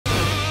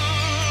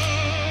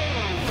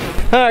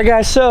All right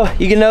guys, so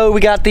you know we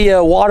got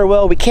the water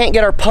well. We can't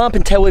get our pump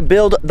until we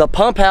build the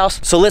pump house.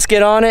 So let's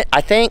get on it.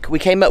 I think we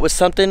came up with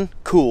something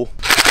cool.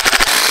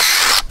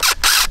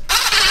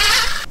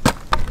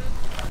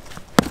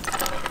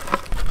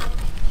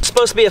 It's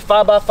supposed to be a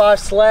 5x5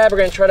 slab. We're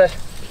gonna try to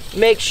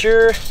make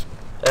sure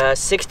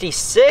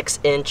 66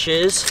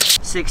 inches,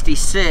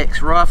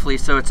 66 roughly,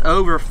 so it's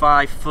over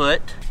 5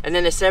 foot. And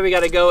then they said we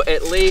gotta go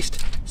at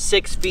least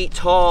 6 feet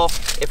tall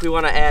if we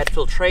want to add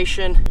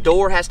filtration.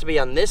 Door has to be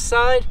on this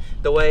side.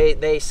 The way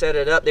they set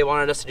it up, they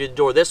wanted us to do the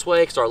door this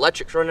way because our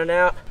electric's running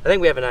out. I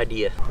think we have an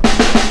idea.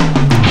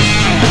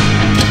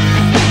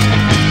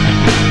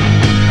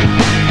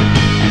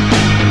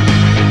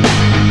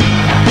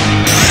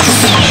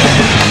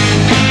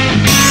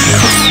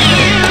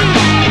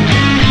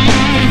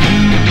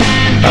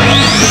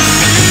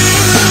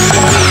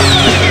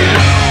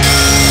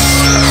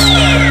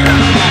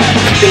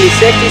 It's gonna be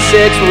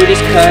 66 where we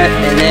just cut,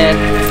 and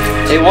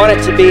then they want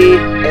it to be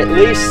at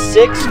least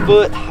 6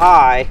 foot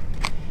high.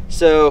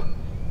 So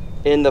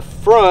in the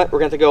front, we're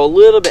gonna have to go a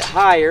little bit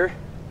higher,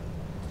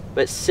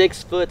 but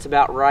 6 foot's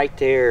about right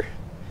there.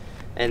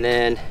 And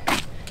then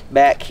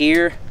back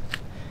here.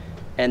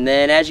 And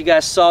then as you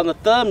guys saw in the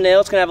thumbnail,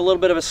 it's gonna have a little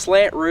bit of a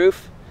slant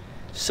roof.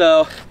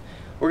 So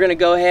we're gonna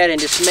go ahead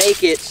and just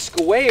make it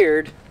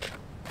squared,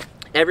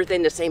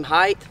 everything the same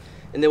height,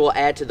 and then we'll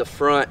add to the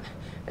front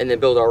and then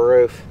build our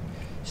roof.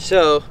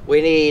 So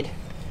we need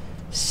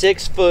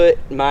 6 foot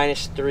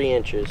minus 3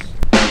 inches.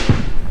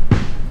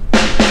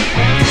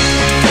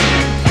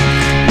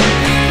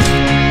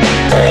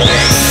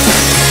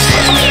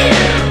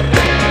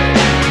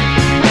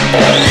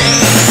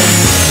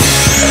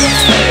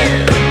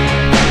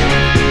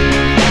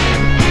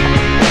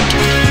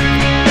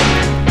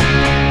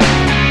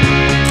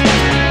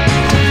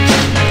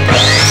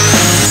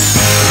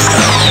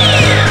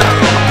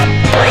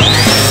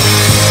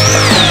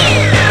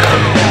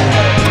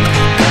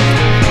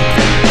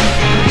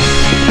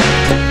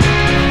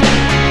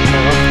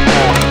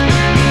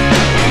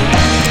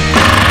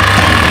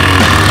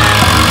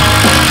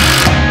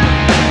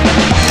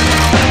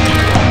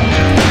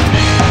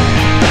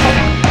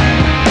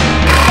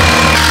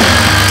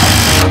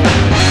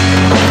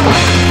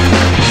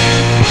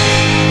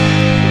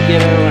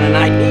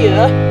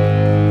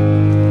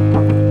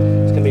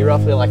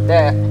 Roughly like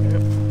that.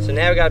 So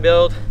now we gotta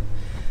build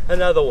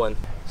another one.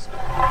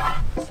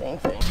 Same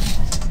thing.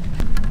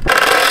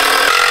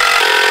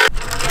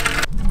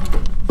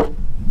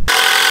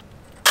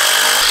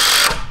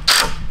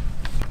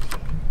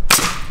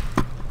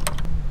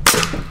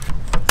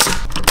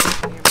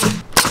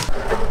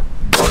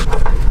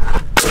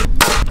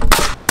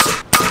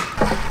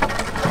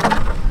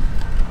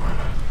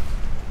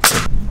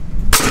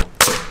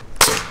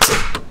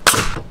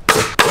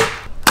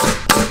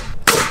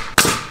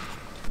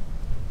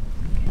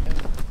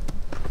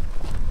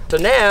 So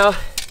now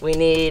we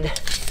need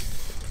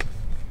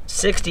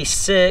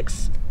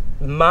 66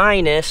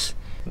 minus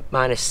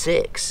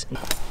 6.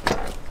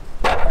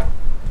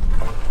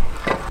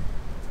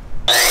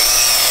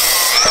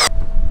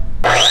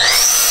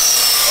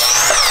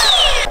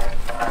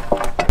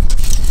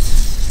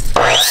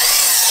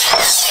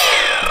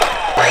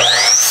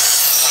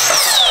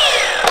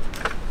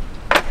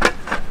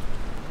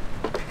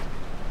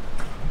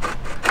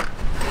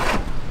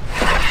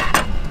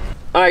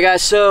 Alright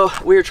guys, so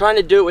we were trying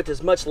to do it with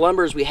as much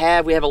lumber as we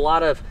have. We have a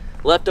lot of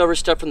leftover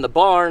stuff from the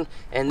barn,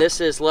 and this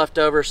is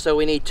leftover, so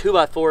we need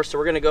 2x4, so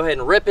we're gonna go ahead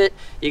and rip it.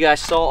 You guys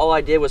saw all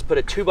I did was put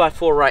a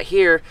 2x4 right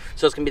here,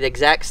 so it's gonna be the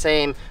exact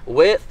same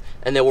width,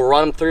 and then we'll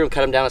run them through and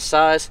cut them down to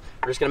size.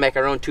 We're just gonna make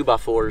our own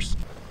 2x4s.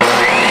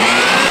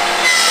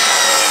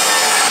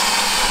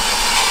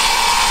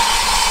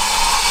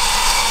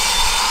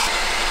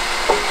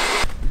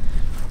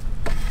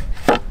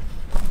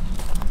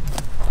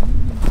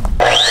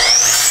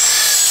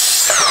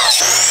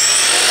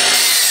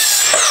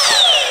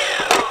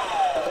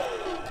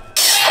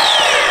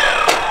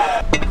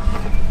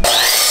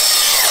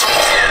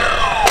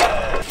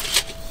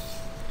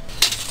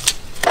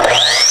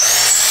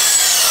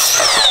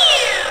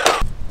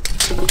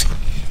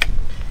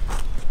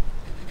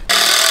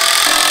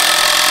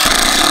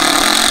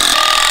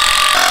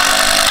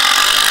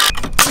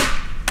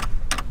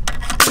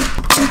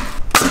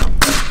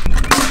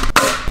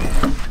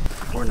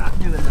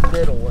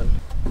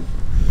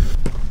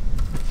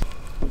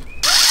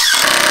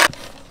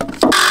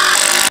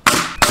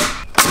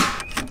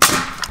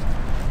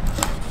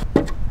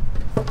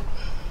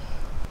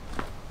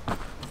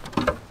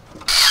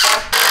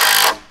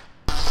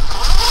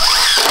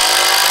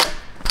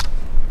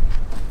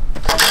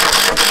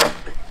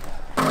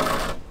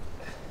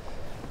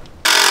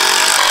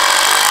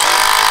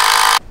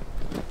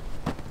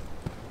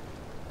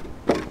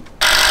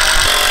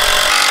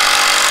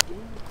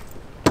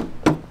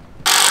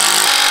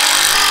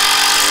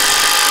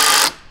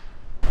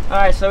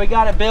 Alright, so we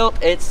got it built.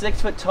 It's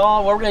 6 foot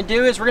tall. What we're going to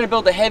do is we're going to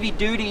build a heavy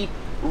duty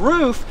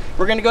roof.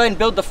 We're going to go ahead and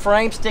build the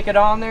frame, stick it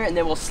on there, and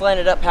then we'll slant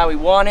it up how we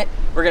want it.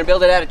 We're going to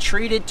build it out of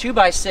treated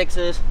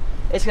 2x6s.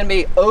 It's going to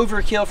be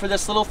overkill for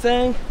this little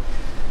thing.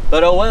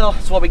 But oh well,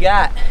 that's what we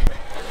got.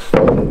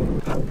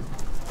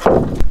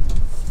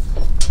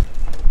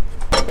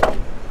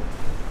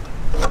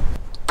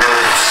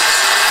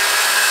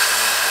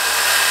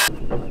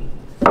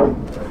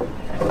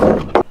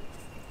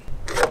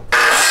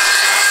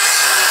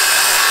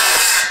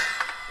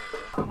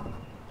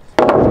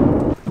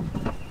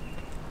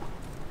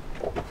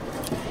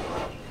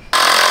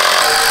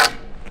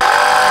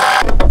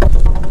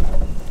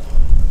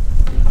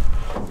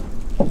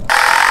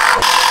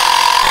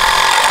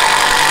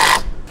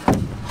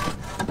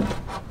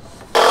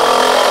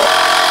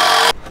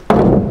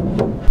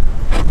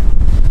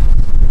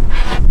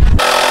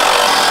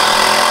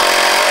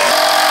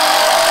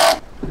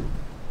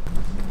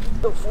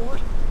 Go forward.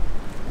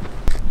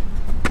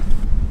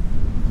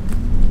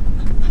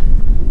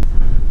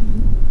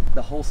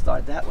 The hole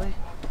started that way.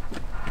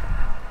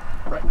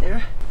 Right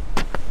there.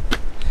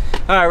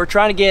 All right, we're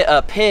trying to get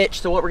a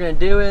pitch. So what we're gonna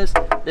do is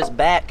this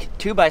back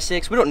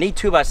 2x6, we don't need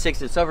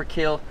 2x6, it's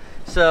overkill.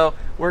 So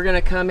we're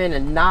gonna come in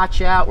and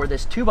notch out where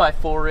this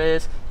 2x4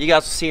 is. You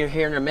guys will see it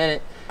here in a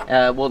minute.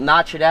 We'll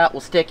notch it out,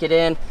 we'll stick it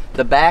in.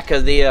 The back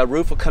of the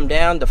roof will come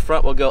down, the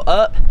front will go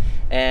up.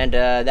 And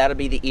that'll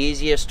be the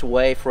easiest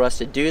way for us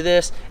to do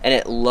this, and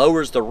it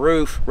lowers the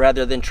roof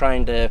rather than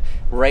trying to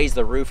raise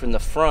the roof in the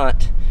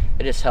front.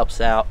 It just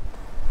helps out.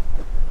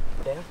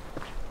 Down.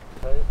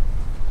 Put it.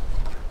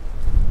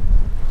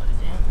 Put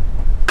it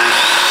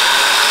down.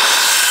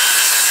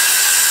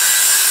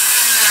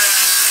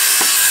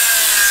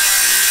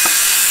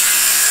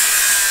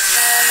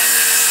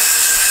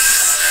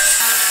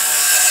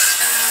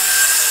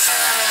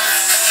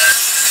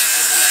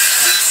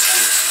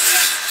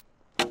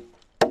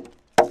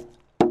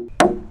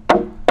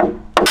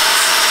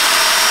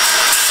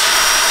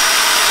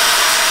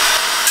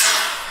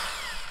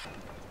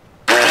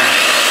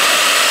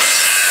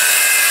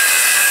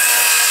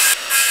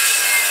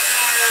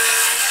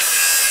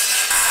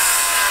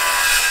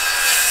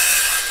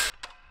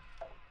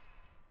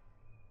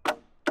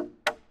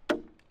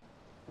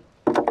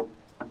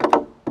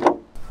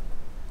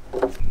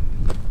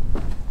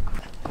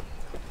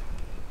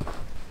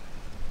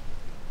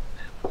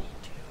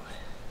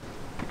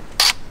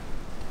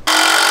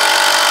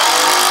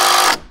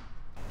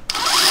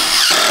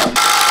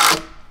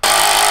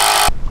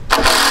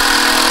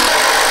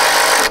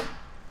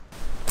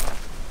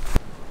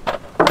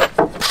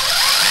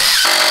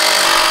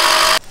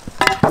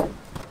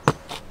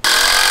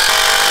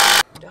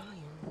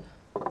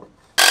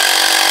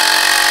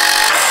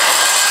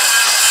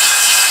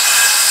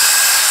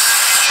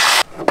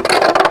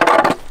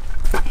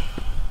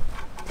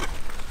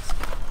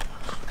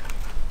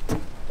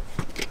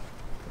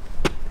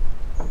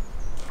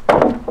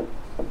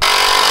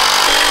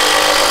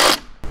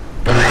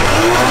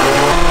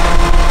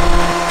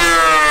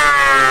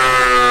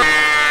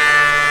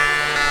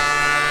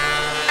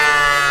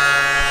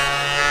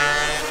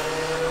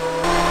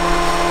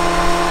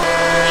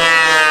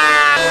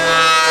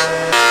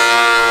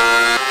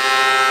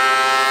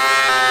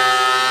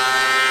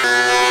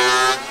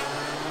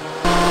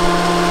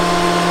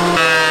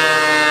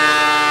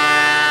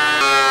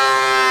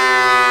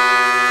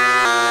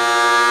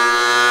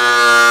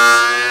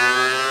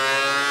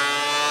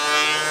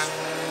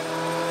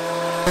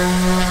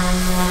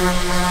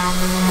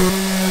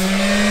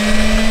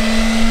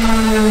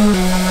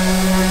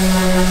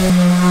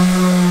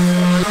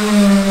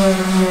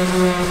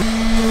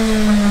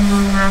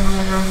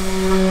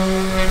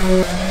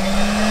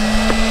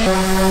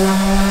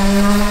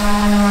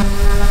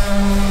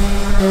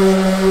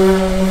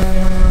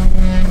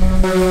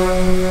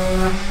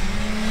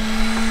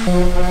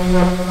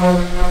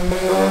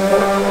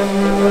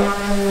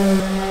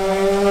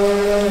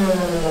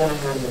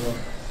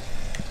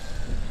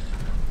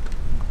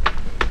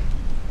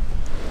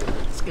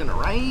 It's gonna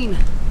rain.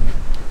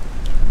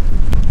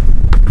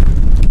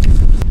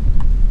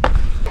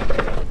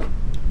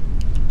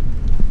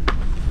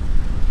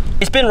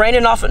 It's been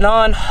raining off and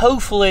on.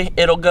 Hopefully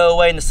it'll go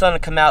away and the sun will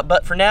come out.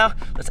 But for now,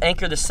 let's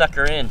anchor this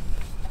sucker in.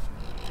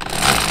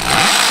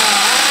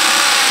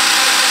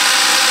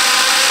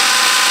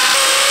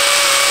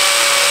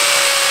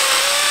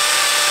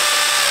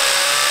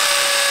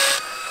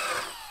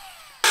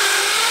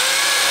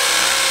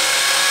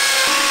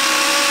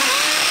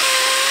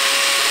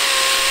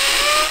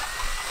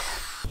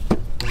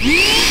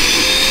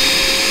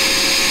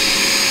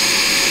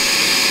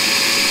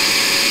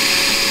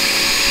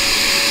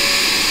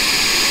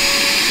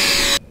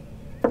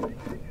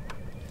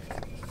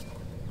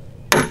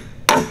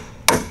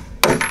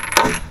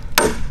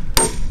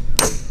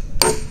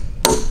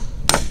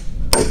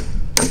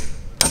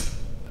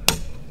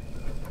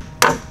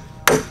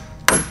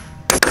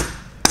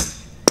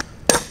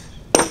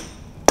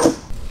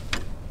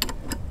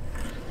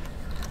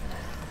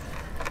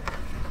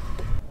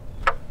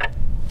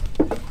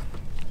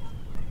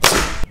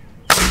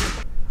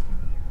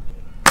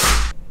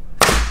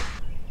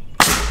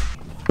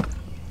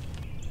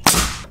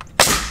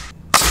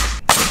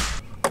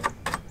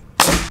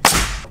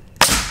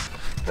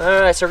 All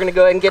right, so we're gonna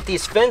go ahead and get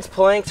these fence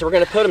planks. We're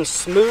gonna put them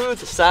smooth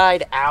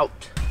side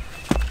out.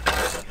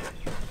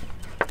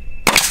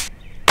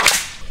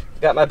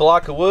 Got my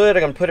block of wood,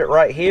 I'm gonna put it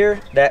right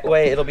here. That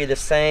way it'll be the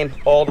same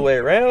all the way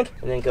around.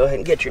 And then go ahead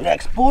and get your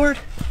next board.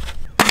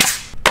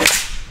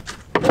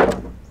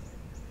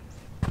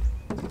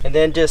 And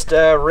then just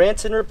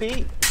rinse and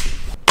repeat.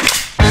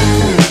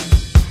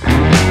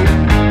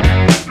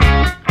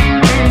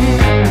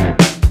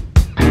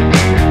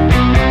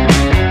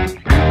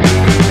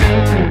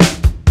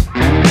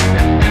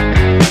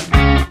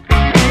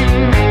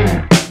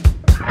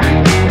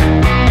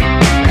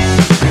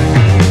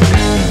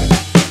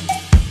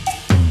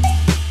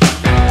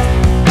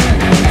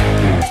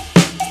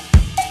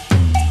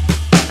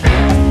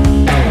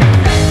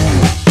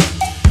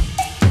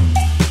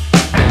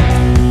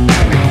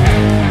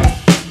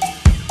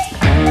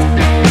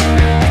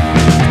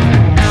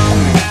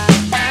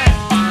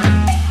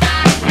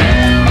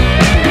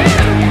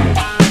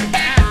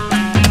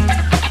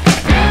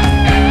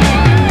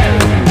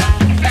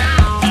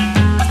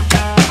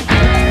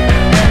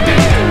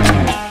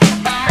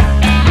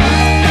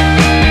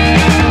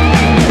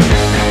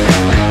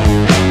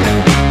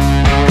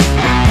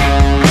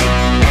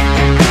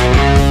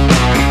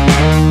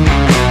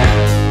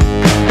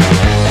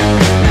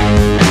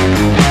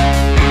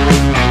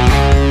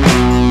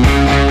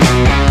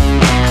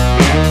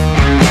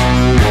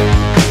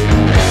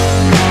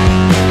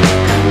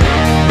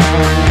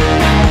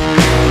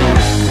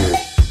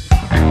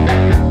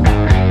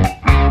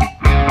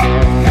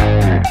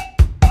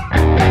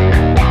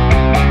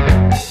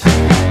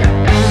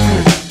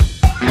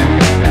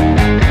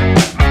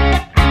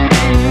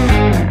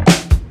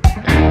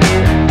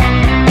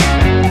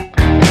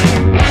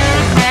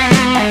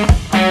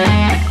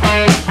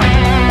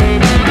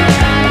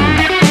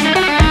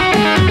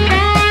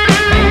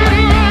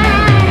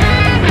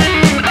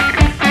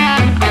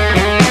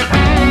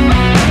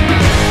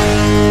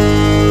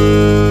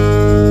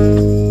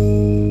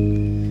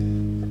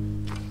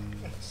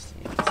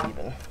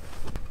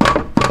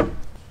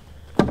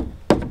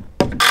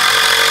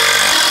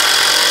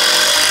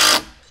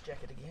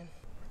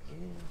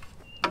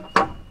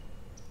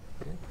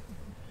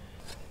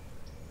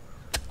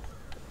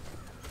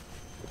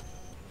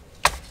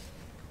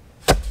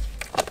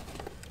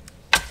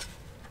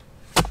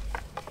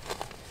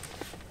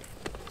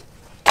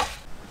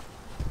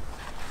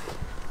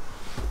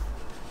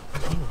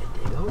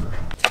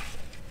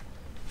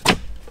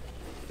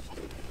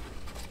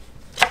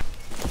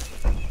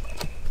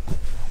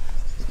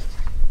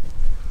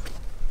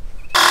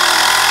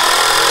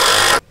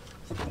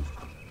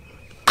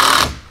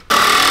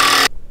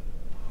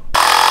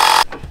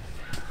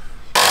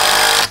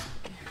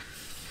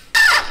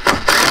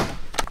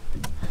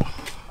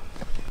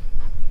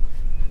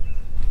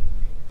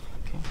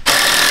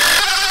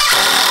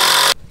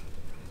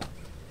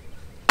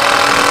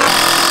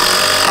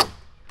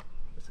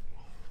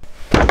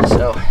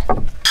 So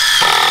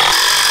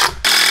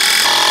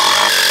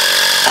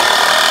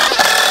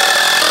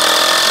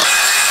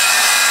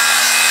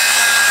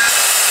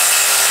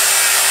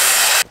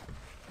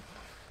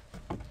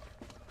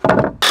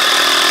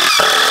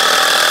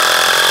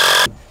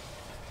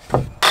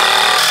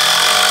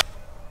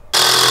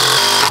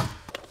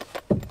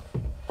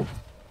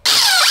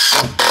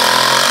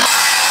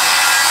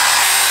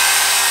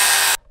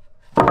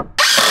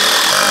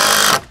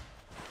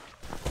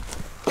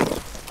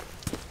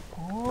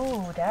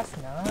that's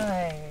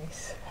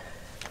nice.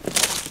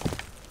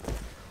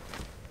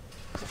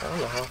 I don't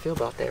know how I feel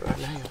about that right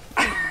now.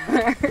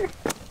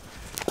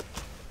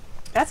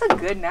 That's a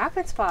good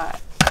napping spot.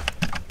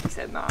 He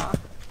said, nah.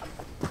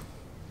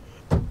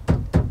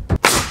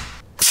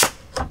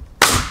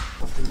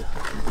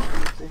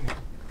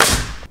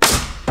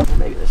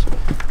 Maybe this way.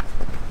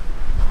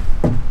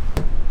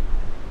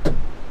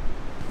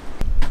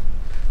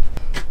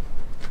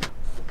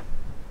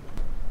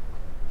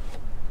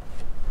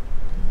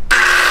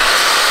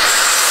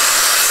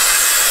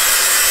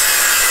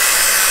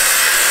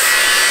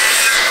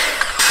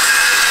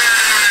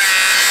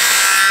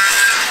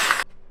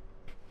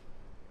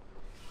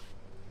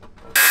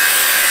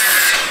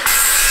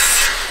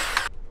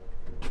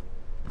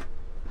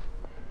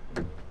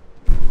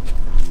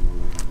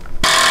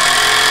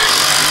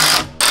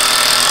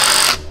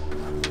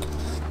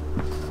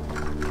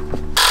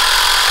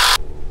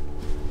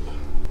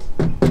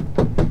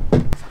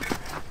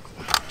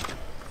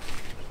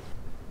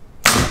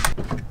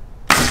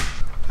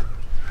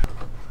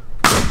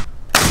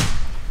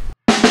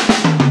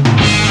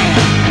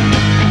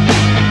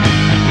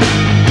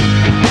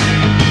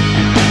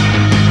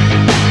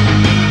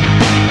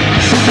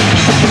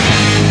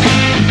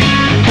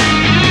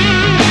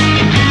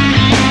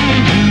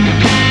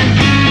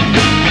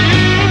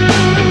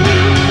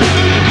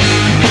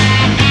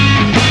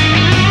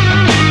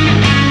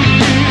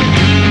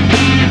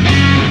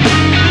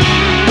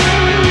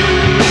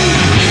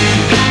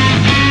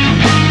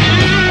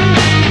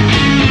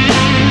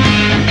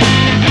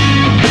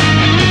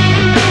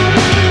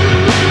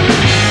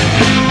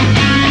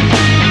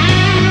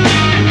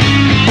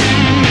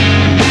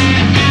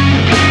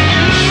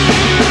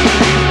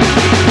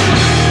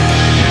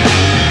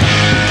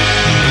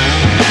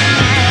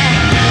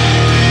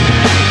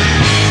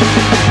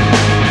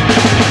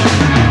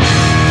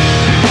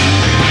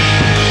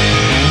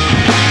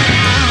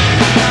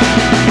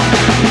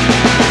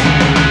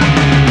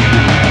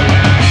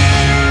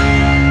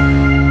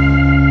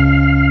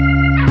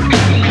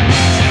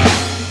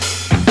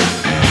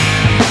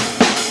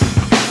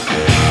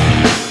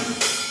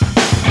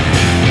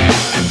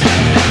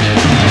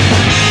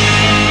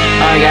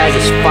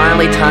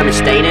 time to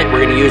stain it.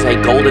 We're gonna use a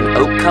golden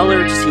oak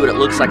color to see what it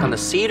looks like on the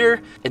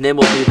cedar, and then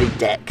we'll do the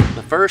deck.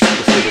 But first,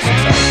 let's see what this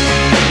looks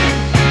like.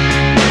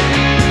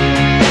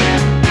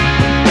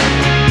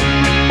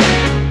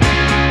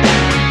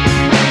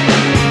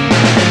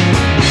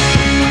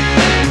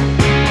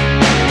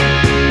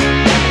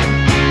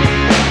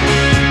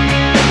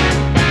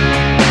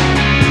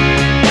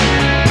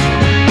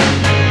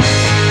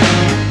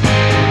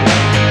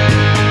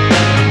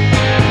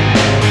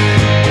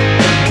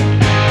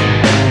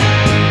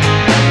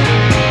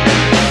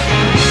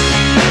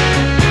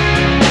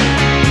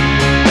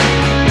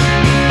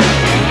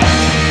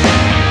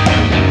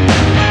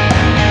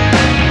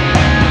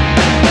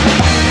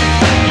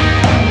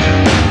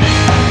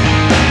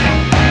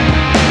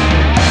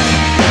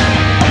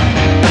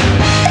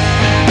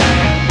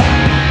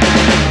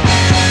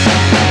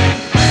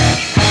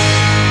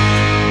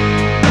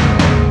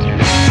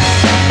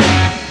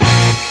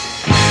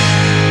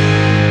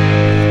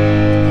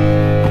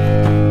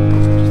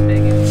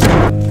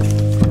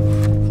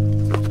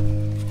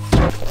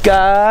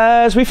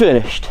 Guys, we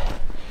finished.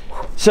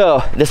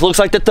 So this looks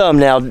like the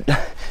thumbnail,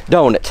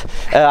 don't it?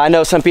 I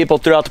know some people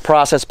throughout the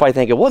process probably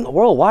thinking, what in the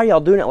world, why are y'all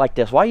doing it like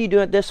this? Why are you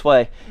doing it this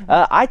way?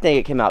 I think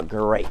it came out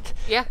great.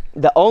 Yeah.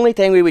 The only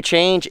thing we would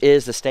change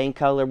is the stain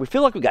color. We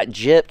feel like we got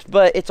gypped,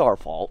 but it's our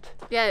fault.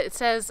 Yeah, it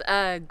says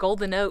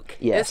golden oak.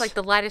 Yes. It's like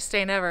the lightest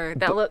stain ever.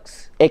 That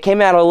looks... It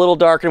came out a little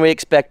darker than we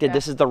expected. Yeah.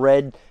 This is the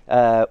red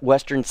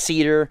western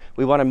cedar.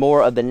 We wanted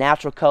more of the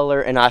natural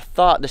color, and I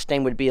thought the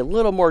stain would be a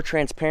little more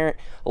transparent,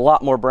 a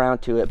lot more brown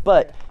to it.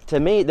 But to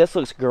me, this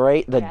looks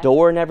great. The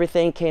door and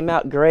everything came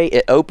out great.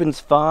 It opens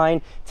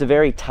fine. It's a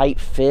very tight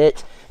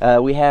fit.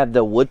 We have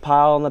the wood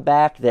pile on the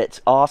back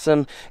that's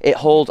awesome. It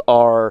holds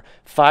our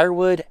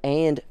firewood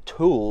and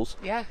tools.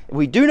 Yeah.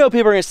 We do know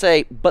people are going to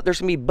say, but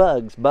there's going to be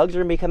bugs. Bugs are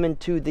going to be coming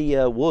to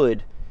the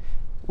wood.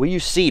 We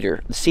use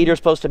cedar. The cedar is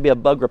supposed to be a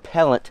bug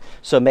repellent,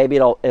 so maybe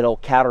it'll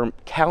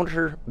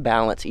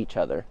counterbalance each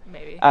other.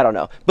 Maybe. I don't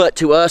know. But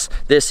to us,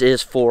 this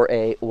is for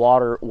a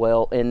water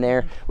well in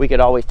there. We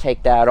could always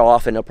take that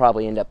off, and it'll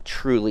probably end up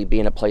truly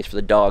being a place for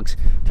the dogs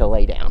to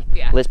lay down.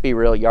 Yeah. Let's be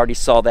real. You already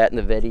saw that in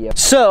the video.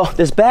 So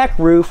this back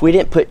roof, we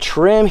didn't put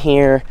trim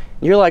here.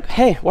 You're like,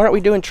 hey, why aren't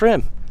we doing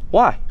trim?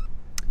 Why?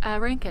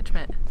 Rain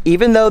catchment.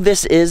 Even though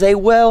this is a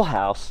well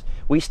house,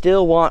 we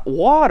still want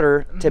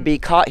water to be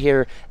caught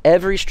here.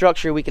 Every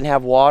structure we can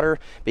have water,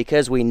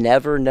 because we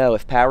never know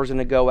if power's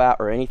gonna go out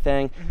or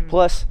anything.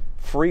 Plus,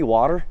 free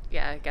water.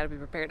 Yeah, gotta be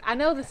prepared. I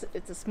know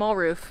it's a small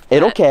roof.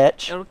 It'll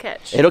catch. It'll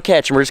catch. It'll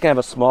catch, and we're just gonna have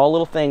a small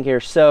little thing here.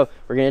 So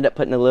we're gonna end up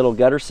putting a little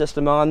gutter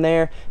system on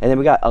there, and then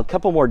we got a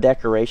couple more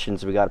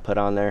decorations we gotta put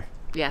on there.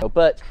 Yeah.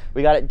 But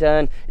we got it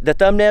done. The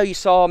thumbnail you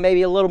saw,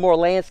 maybe a little more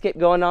landscape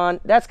going on.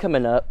 That's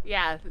coming up.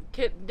 Yeah,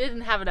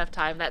 didn't have enough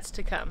time. That's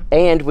to come.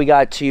 And we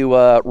got to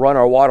run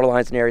our water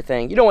lines and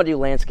everything. You don't want to do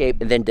landscape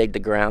and then dig the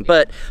ground.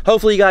 But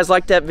hopefully you guys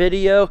liked that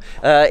video.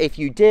 If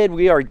you did,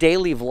 we are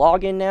daily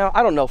vlogging now.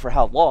 I don't know for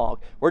how long.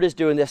 We're just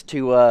doing this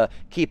to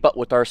keep up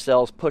with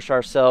ourselves, push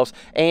ourselves.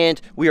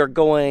 And we are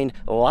going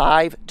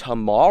live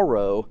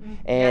tomorrow.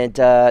 And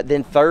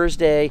then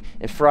Thursday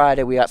and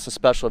Friday, we got some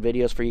special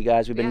videos for you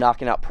guys. We've been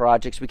knocking out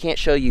projects. We can't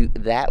show you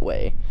that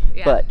way,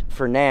 but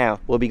for now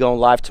we'll be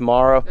going live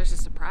tomorrow. There's a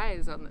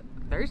surprise on the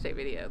Thursday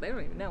video. They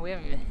don't even know. We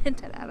haven't even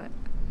hinted at it.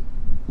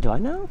 Do I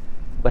know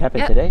what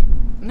happened today?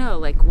 No,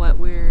 like what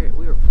we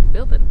were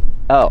building.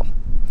 Oh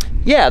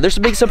yeah, there's a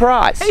big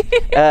surprise.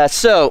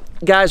 So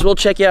guys, we'll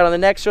check you out on the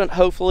next one.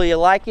 Hopefully you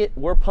like it.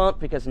 We're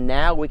pumped because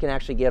now we can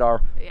actually get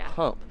our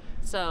pump.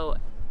 So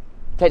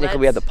technically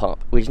we have the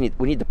pump. We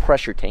need the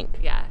pressure tank.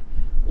 Yeah.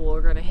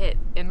 We're gonna hit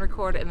and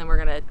record, and then we're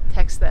gonna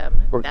text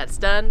them that's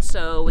done,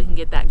 so we can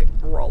get that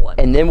rolling.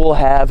 And then we'll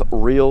have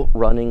real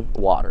running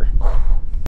water.